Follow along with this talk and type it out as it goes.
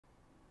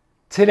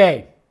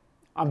Today,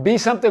 on Be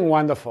Something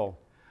Wonderful,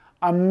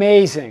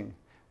 amazing,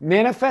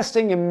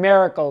 manifesting and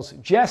miracles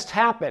just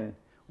happen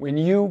when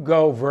you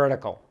go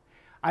vertical.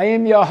 I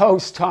am your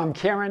host, Tom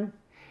Kieran,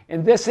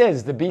 and this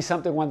is the Be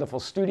Something Wonderful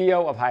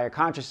studio of higher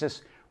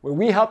consciousness, where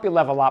we help you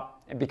level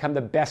up and become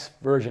the best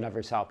version of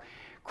yourself.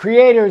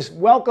 Creators,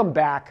 welcome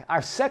back.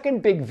 Our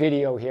second big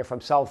video here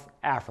from South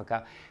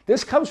Africa.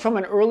 This comes from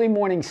an early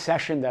morning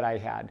session that I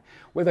had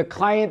with a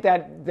client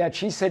that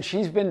she said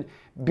she's been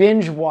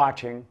binge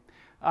watching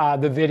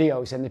the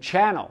videos and the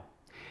channel.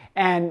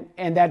 And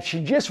that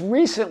she just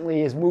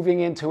recently is moving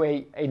into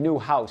a new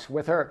house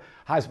with her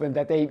husband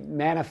that they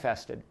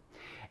manifested.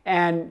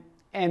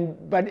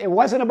 But it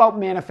wasn't about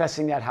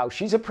manifesting that house.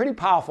 She's a pretty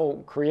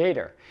powerful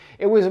creator.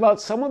 It was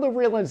about some of the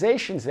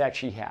realizations that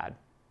she had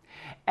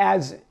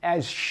as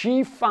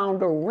she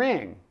found a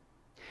ring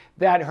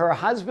that her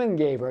husband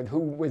gave her, who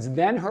was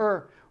then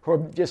her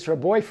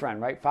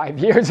boyfriend, right, 5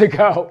 years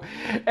ago.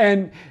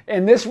 And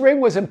this ring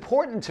was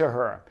important to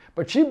her,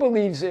 but she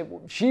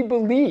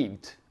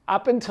believed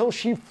up until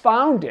she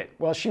found it.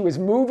 Well, she was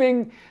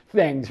moving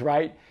things,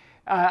 right?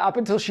 Up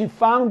until she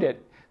found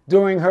it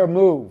during her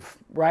move,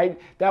 right?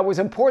 That was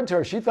important to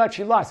her. She thought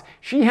she lost.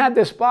 She had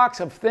this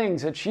box of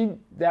things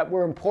that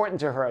were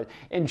important to her,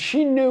 and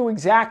she knew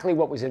exactly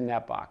what was in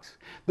that box.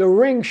 The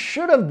ring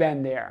should have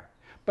been there,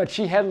 but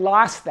she had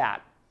lost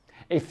that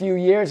a few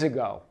years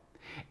ago.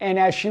 And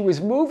as she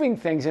was moving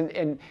things,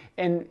 and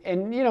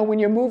you know, when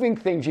you're moving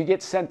things, you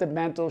get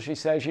sentimental. She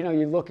says, you know,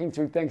 you're looking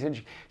through things,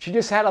 and she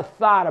just had a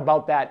thought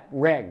about that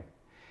ring.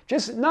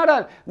 Just just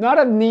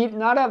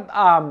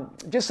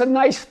a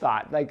nice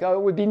thought, like, oh,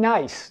 it would be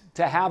nice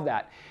to have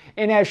that.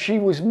 And as she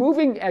was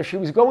moving, as she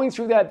was going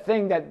through that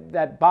thing,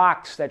 that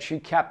box that she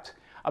kept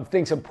of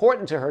things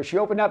important to her, she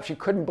opened up, she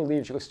couldn't believe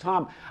it. She goes,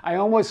 Tom,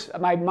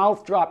 my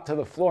mouth dropped to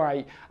the floor.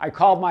 I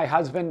called my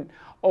husband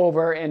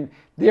over, and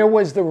there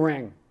was the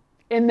ring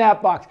in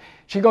that box.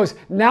 She goes,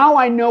 now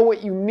I know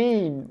what you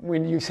mean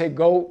when you say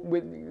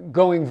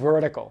going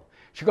vertical.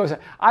 She goes,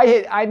 I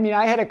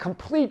had a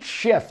complete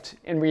shift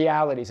in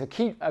realities,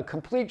 a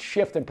complete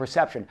shift in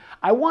perception.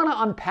 I want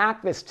to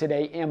unpack this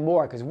today and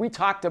more, because we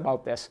talked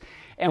about this,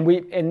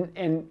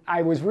 and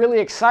I was really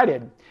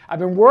excited. I've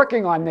been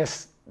working on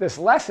this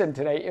lesson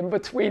today in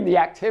between the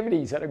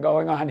activities that are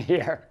going on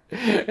here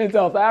in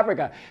South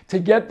Africa to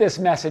get this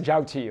message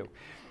out to you.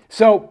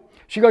 So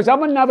she goes,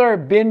 I'm another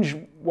binge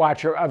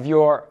watcher of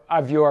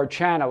your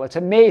channel. It's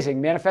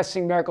amazing.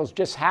 Manifesting miracles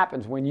just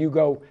happens when you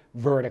go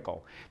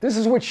vertical. This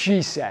is what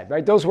she said,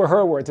 right? Those were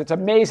her words. It's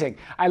amazing.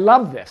 I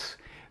love this.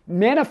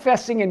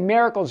 Manifesting and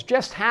miracles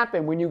just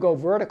happen when you go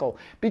vertical.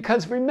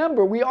 Because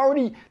remember,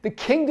 the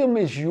kingdom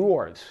is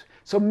yours.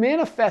 So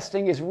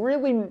manifesting is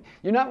really,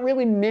 you're not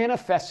really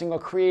manifesting or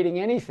creating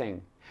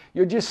anything.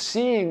 You're just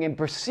seeing and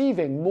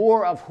perceiving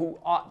more of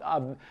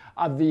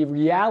the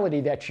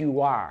reality that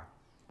you are.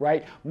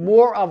 Right?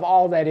 More of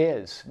all that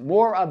is,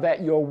 more of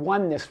that your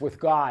oneness with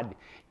God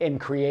in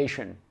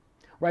creation,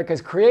 right?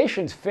 Because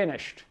creation's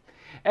finished.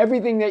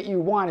 Everything that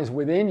you want is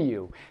within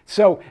you.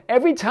 So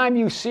every time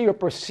you see or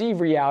perceive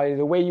reality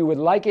the way you would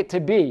like it to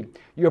be,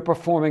 you're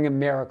performing a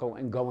miracle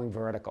and going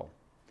vertical.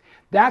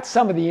 That's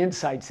some of the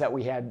insights that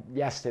we had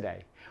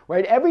yesterday,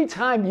 right? Every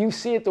time you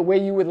see it the way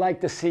you would like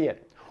to see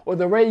it, or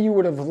the way you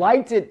would have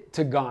liked it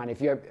to gone,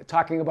 if you're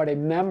talking about a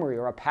memory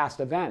or a past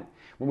event.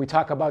 When we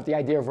talk about the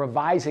idea of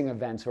revising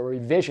events or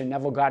revision,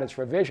 Neville Goddard's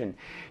revision,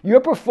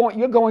 you're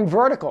going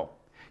vertical.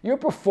 You're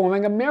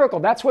performing a miracle.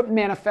 That's what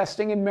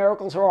manifesting and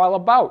miracles are all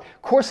about.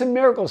 Course in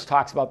Miracles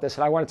talks about this,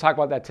 and I want to talk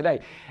about that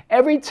today.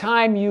 Every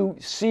time you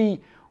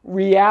see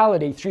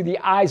reality through the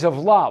eyes of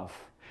love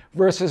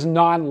versus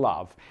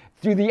non-love,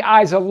 through the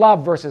eyes of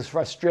love versus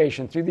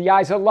frustration, through the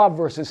eyes of love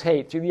versus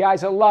hate, through the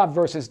eyes of love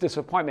versus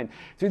disappointment,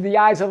 through the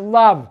eyes of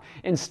love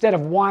instead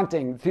of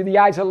wanting, through the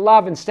eyes of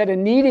love instead of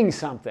needing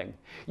something,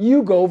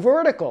 you go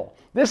vertical.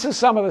 This is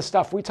some of the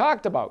stuff we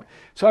talked about.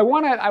 So I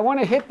want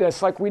to hit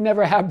this like we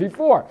never have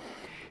before.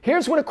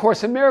 Here's what A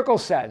Course in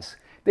Miracles says.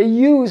 They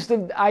use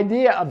the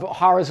idea of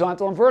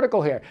horizontal and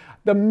vertical here.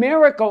 The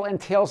miracle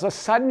entails a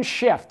sudden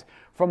shift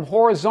from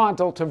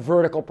horizontal to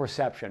vertical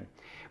perception.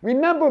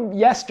 Remember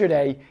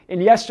yesterday, in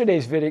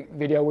yesterday's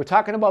video, we're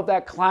talking about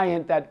that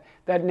client that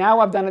now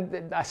I've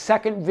done a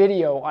second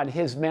video on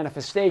his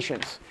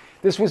manifestations.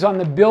 This was on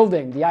the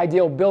building, the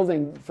ideal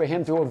building for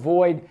him to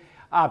avoid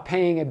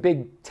paying a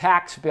big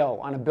tax bill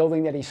on a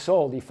building that he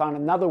sold. He found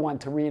another one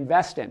to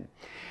reinvest in.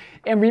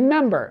 And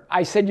remember,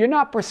 I said you're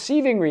not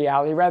perceiving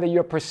reality, rather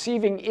you're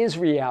perceiving is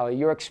reality,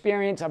 your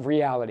experience of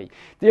reality.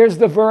 There's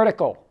the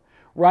vertical.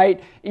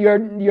 Right?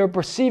 You're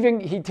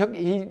perceiving,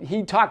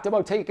 he talked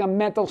about taking a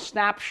mental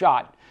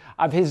snapshot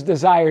of his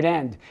desired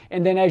end.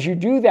 And then as you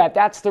do that,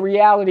 that's the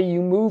reality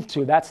you move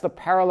to. That's the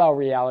parallel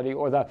reality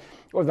or the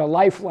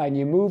lifeline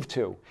you move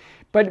to.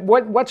 But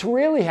what's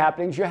really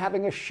happening is you're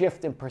having a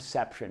shift in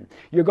perception.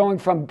 You're going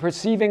from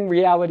perceiving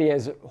reality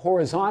as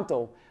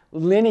horizontal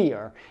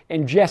linear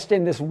and just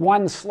in this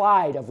one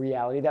slide of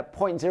reality, that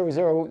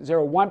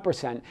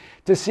 0.0001%,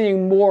 to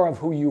seeing more of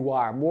who you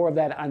are, more of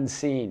that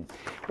unseen.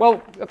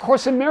 Well, A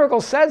Course in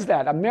Miracles says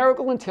that. A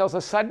miracle entails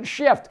a sudden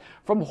shift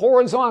from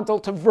horizontal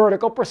to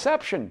vertical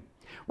perception.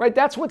 Right?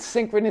 That's what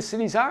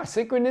synchronicities are.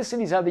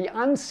 Synchronicities are the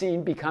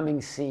unseen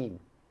becoming seen.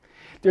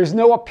 There's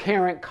no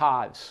apparent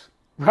cause,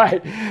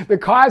 right? The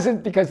cause is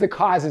because the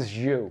cause is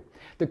you.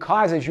 The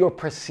cause is you're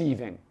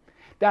perceiving.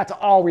 That's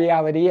all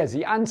reality is.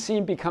 The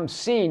unseen becomes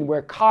seen,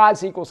 where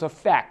cause equals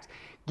effect,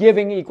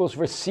 giving equals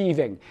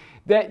receiving.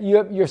 That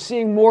you're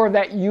seeing more of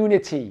that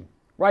unity,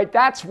 right?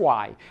 That's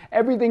why.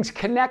 Everything's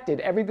connected.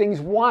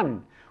 Everything's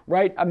one,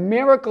 right? A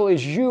miracle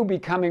is you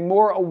becoming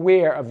more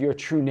aware of your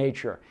true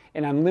nature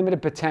and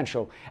unlimited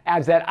potential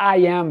as that I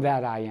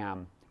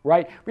am,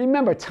 right?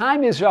 Remember,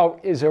 time is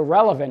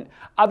irrelevant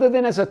other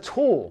than as a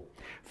tool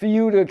for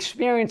you to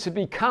experience and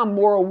become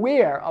more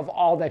aware of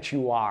all that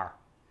you are.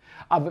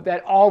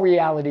 That all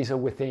realities are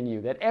within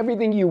you, that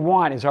everything you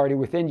want is already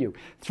within you,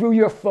 through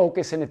your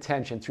focus and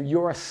attention, through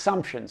your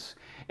assumptions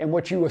and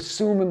what you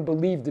assume and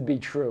believe to be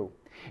true.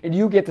 And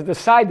you get to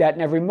decide that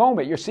in every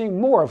moment. You're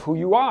seeing more of who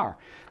you are.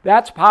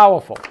 That's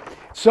powerful.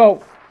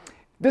 So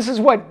this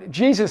is what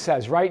Jesus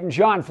says, right, in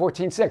John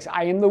 14:6.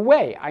 I am the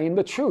way, I am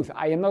the truth,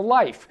 I am the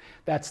life.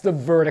 That's the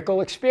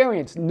vertical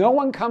experience. No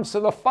one comes to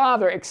the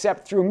Father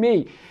except through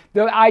me.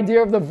 The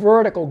idea of the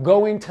vertical,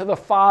 going to the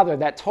Father,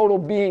 that total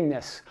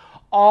beingness,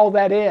 all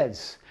that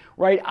is,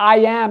 right? I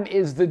am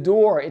is the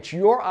door. It's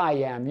your I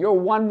am. You're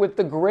one with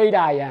the great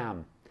I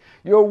am.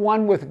 You're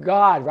one with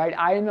God, right?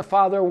 I and the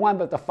Father are one,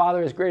 but the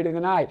Father is greater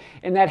than I.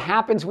 And that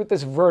happens with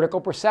this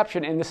vertical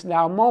perception in this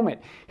now moment.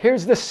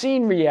 Here's the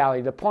seen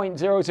reality, the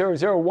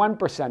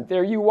 0.0001%.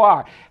 There you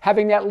are,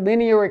 having that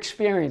linear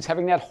experience,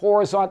 having that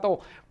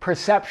horizontal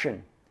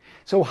perception.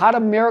 So how do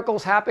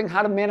miracles happen?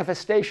 How do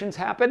manifestations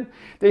happen?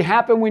 They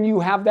happen when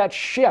you have that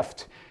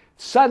shift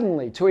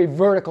suddenly to a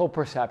vertical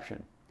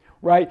perception.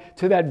 Right?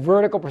 To that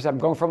vertical perception,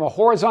 going from a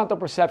horizontal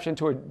perception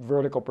to a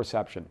vertical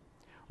perception,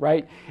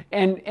 right?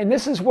 And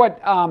this is what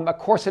A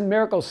Course in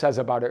Miracles says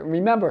about it. And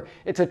remember,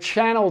 it's a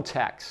channel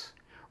text,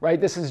 right?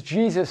 This is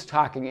Jesus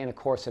talking in A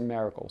Course in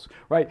Miracles,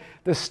 right?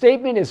 The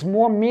statement is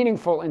more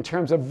meaningful in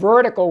terms of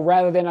vertical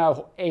rather than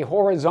a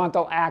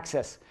horizontal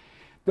axis.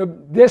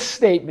 This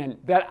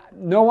statement, that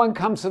no one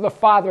comes to the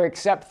Father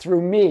except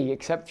through me,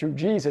 except through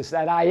Jesus,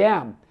 that I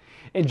am.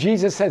 And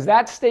Jesus says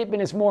that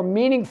statement is more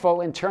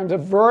meaningful in terms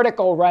of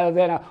vertical rather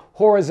than a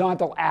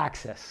horizontal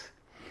axis.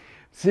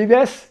 See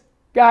this,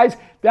 guys?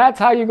 That's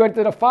how you go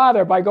to the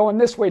Father, by going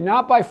this way,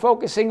 not by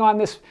focusing on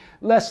this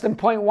less than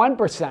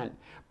 0.1%,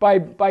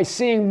 by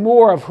seeing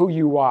more of who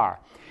you are.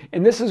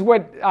 And this is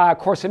what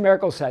Course in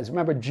Miracles says.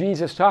 Remember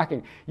Jesus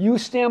talking. You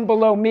stand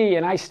below me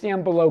and I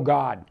stand below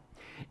God.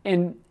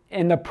 In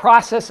the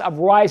process of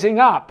rising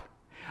up,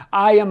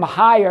 I am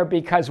higher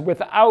because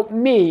without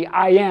me,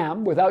 I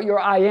am, without your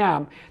I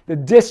am, the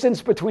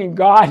distance between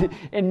God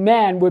and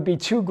man would be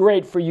too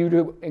great for you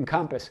to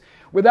encompass.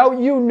 Without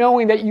you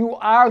knowing that you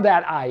are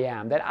that I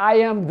am, that I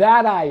am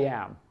that I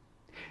am,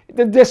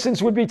 the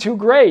distance would be too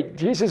great.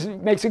 Jesus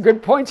makes a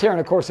good point here in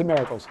A Course in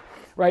Miracles,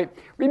 right?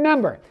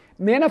 Remember,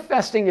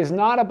 manifesting is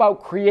not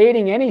about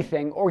creating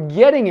anything or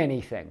getting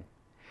anything.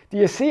 Do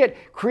you see it?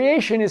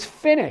 Creation is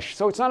finished,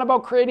 so it's not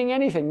about creating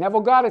anything.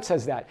 Neville Goddard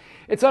says that.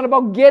 It's not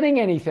about getting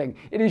anything.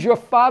 It is your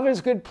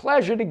Father's good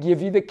pleasure to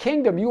give you the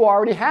kingdom. You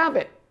already have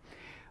it.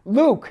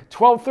 Luke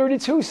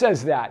 12:32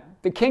 says that.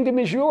 The kingdom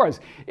is yours.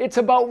 It's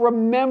about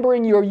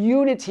remembering your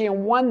unity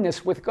and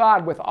oneness with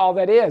God, with all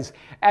that is,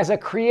 as a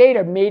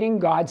creator made in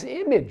God's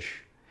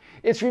image.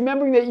 It's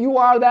remembering that you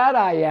are that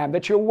I am,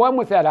 that you're one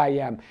with that I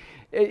am.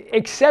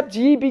 Except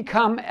ye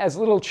become as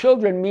little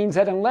children means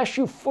that unless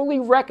you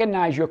fully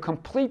recognize your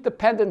complete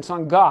dependence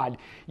on God,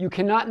 you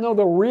cannot know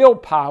the real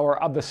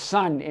power of the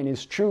Son in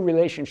his true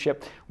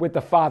relationship with the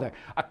Father.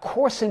 A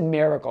Course in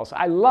Miracles.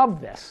 I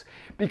love this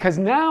because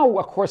now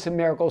A Course in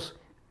Miracles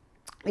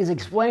is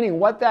explaining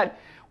what that,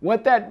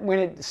 when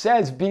it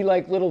says be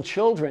like little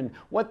children,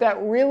 what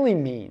that really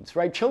means,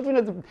 right?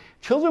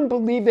 Children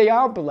believe they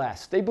are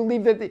blessed. They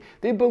believe that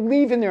they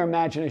believe in their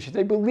imagination.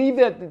 They believe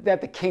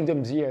that the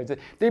kingdom's theirs.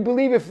 They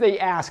believe if they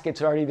ask,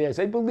 it's already theirs.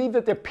 They believe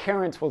that their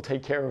parents will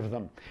take care of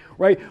them,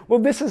 right? Well,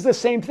 this is the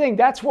same thing.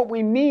 That's what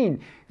we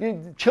mean.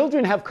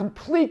 Children have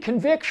complete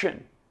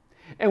conviction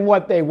in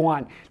what they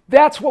want.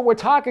 That's what we're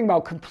talking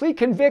about. Complete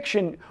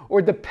conviction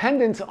or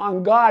dependence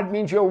on God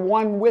means you're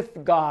one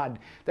with God,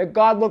 that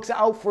God looks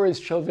out for his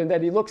children,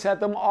 that he looks at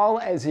them all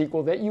as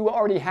equal, that you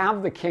already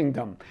have the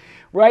kingdom,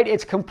 right?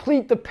 It's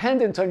complete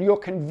dependence on your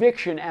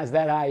conviction as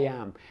that I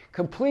am.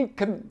 Complete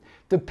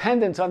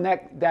dependence on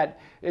that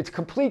it's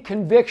complete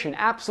conviction,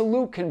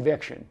 absolute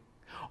conviction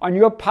on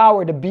your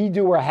power to be,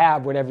 do, or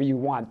have whatever you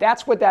want.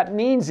 That's what that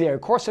means there. A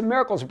Course in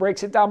Miracles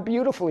breaks it down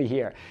beautifully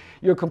here.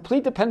 Your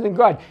complete dependence on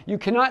God. You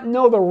cannot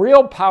know the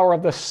real power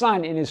of the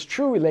Son in his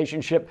true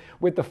relationship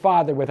with the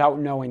Father without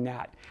knowing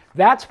that.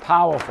 That's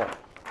powerful.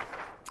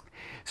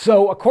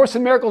 So A Course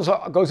in Miracles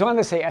goes on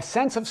to say, a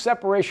sense of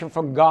separation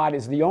from God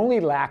is the only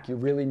lack you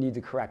really need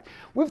to correct.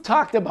 We've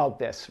talked about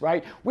this,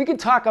 right? We can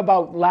talk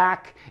about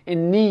lack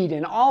and need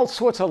in all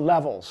sorts of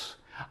levels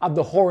of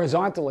the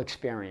horizontal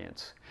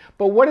experience.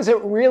 But what does it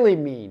really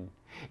mean?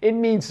 It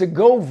means to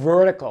go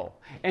vertical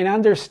and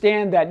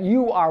understand that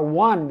you are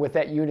one with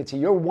that unity.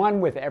 You're one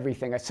with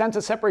everything. A sense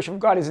of separation from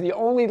God is the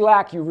only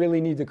lack you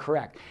really need to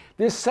correct.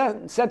 This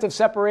sense of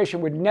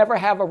separation would never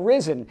have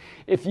arisen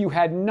if you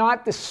had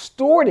not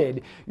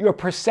distorted your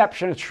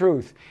perception of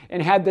truth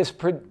and had this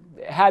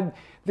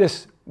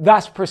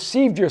thus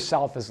perceived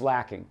yourself as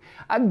lacking.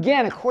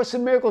 Again, A Course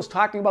in Miracles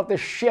talking about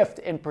this shift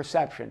in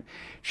perception.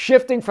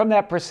 Shifting from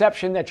that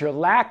perception that you're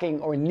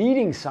lacking or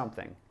needing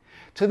something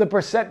to the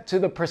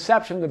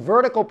perception, the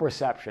vertical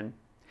perception,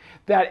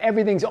 that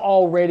everything's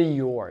already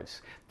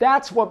yours.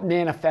 That's what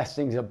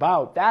manifesting is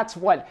about. That's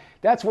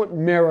what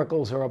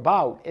miracles are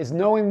about, is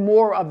knowing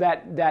more of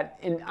that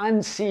in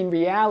unseen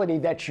reality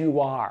that you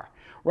are.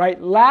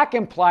 Right? Lack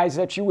implies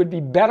that you would be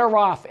better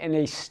off in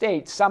a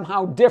state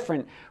somehow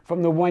different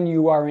from the one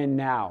you are in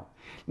now.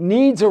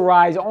 Needs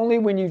arise only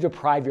when you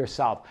deprive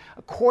yourself.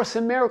 A Course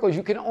in Miracles,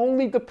 you can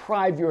only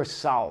deprive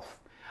yourself.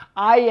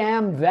 I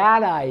am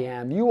that I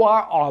am. You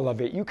are all of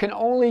it. You can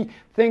only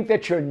think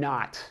that you're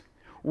not.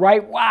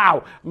 Right?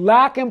 Wow.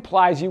 Lack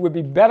implies you would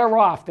be better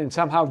off than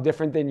somehow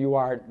different than you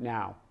are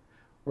now.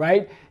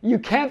 Right? You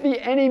can't be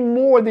any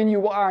more than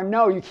you are.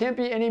 No, you can't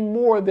be any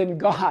more than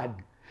God.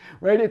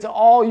 Right? It's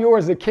all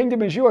yours. The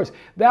kingdom is yours.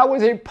 That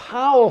was a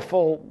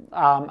powerful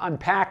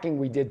unpacking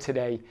we did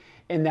today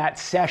in that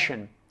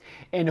session.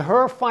 And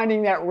her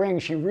finding that ring,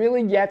 she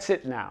really gets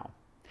it now.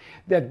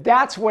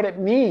 That's what it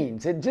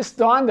means. It just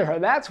dawned to her.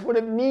 That's what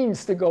it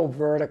means to go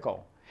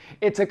vertical.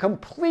 It's a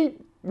complete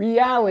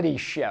reality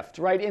shift,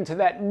 right, into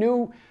that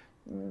new,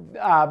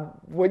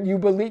 what you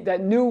believe,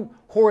 that new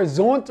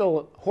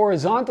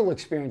horizontal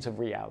experience of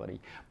reality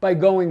by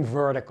going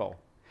vertical.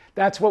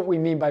 That's what we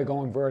mean by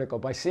going vertical,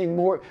 by seeing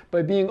more,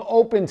 by being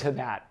open to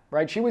that,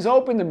 right? She was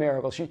open to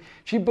miracles.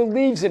 She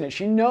believes in it.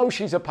 She knows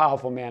she's a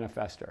powerful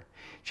manifester.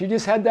 She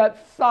just had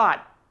that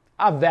thought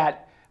of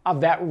that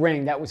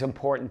ring that was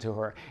important to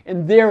her.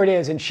 And there it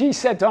is. And she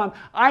said to him,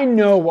 I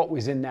know what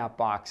was in that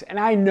box, and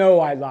I know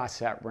I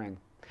lost that ring.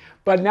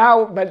 But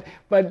now, but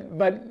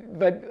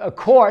of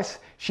course,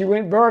 she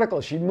went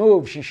vertical. She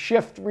moved. She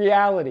shifted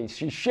realities.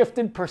 She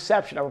shifted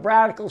perception, a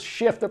radical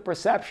shift of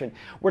perception.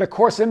 Where A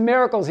Course in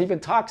Miracles even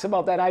talks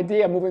about that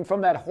idea, moving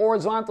from that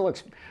horizontal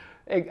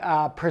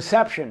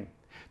perception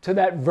to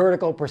that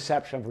vertical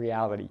perception of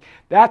reality.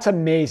 That's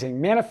amazing.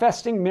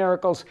 Manifesting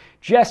miracles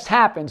just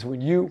happens when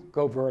you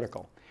go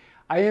vertical.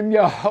 I am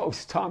your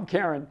host, Tom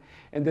Caron,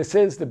 and this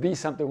is the Be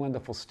Something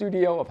Wonderful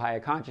studio of Higher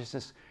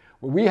Consciousness,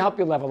 where we help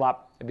you level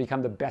up and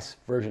become the best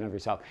version of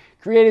yourself.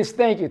 Creators,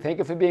 thank you. Thank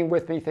you for being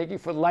with me. Thank you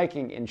for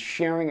liking and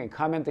sharing and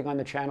commenting on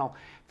the channel.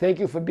 Thank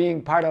you for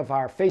being part of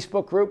our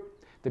Facebook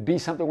group, the Be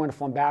Something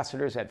Wonderful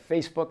Ambassadors, at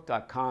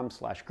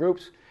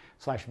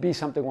facebook.com/groups/Be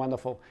Something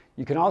Wonderful.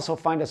 You can also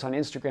find us on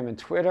Instagram and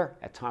Twitter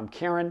at Tom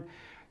Caron.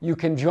 You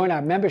can join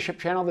our membership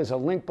channel. There's a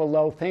link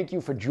below. Thank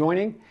you for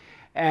joining.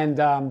 And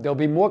there'll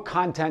be more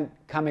content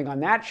coming on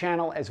that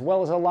channel, as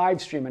well as a live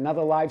stream,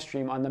 another live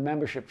stream on the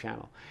membership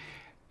channel.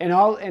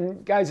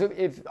 And guys,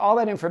 if all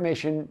that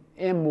information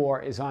and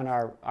more is on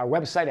our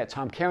website at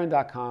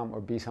tomcaron.com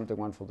or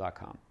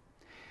BeSomethingWonderful.com.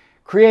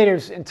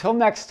 Creators, until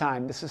next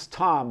time, this is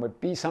Tom with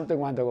Be Something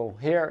Wonderful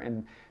here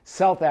in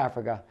South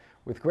Africa,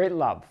 with great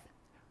love,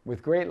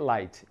 with great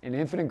light and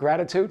infinite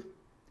gratitude.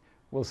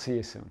 We'll see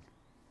you soon.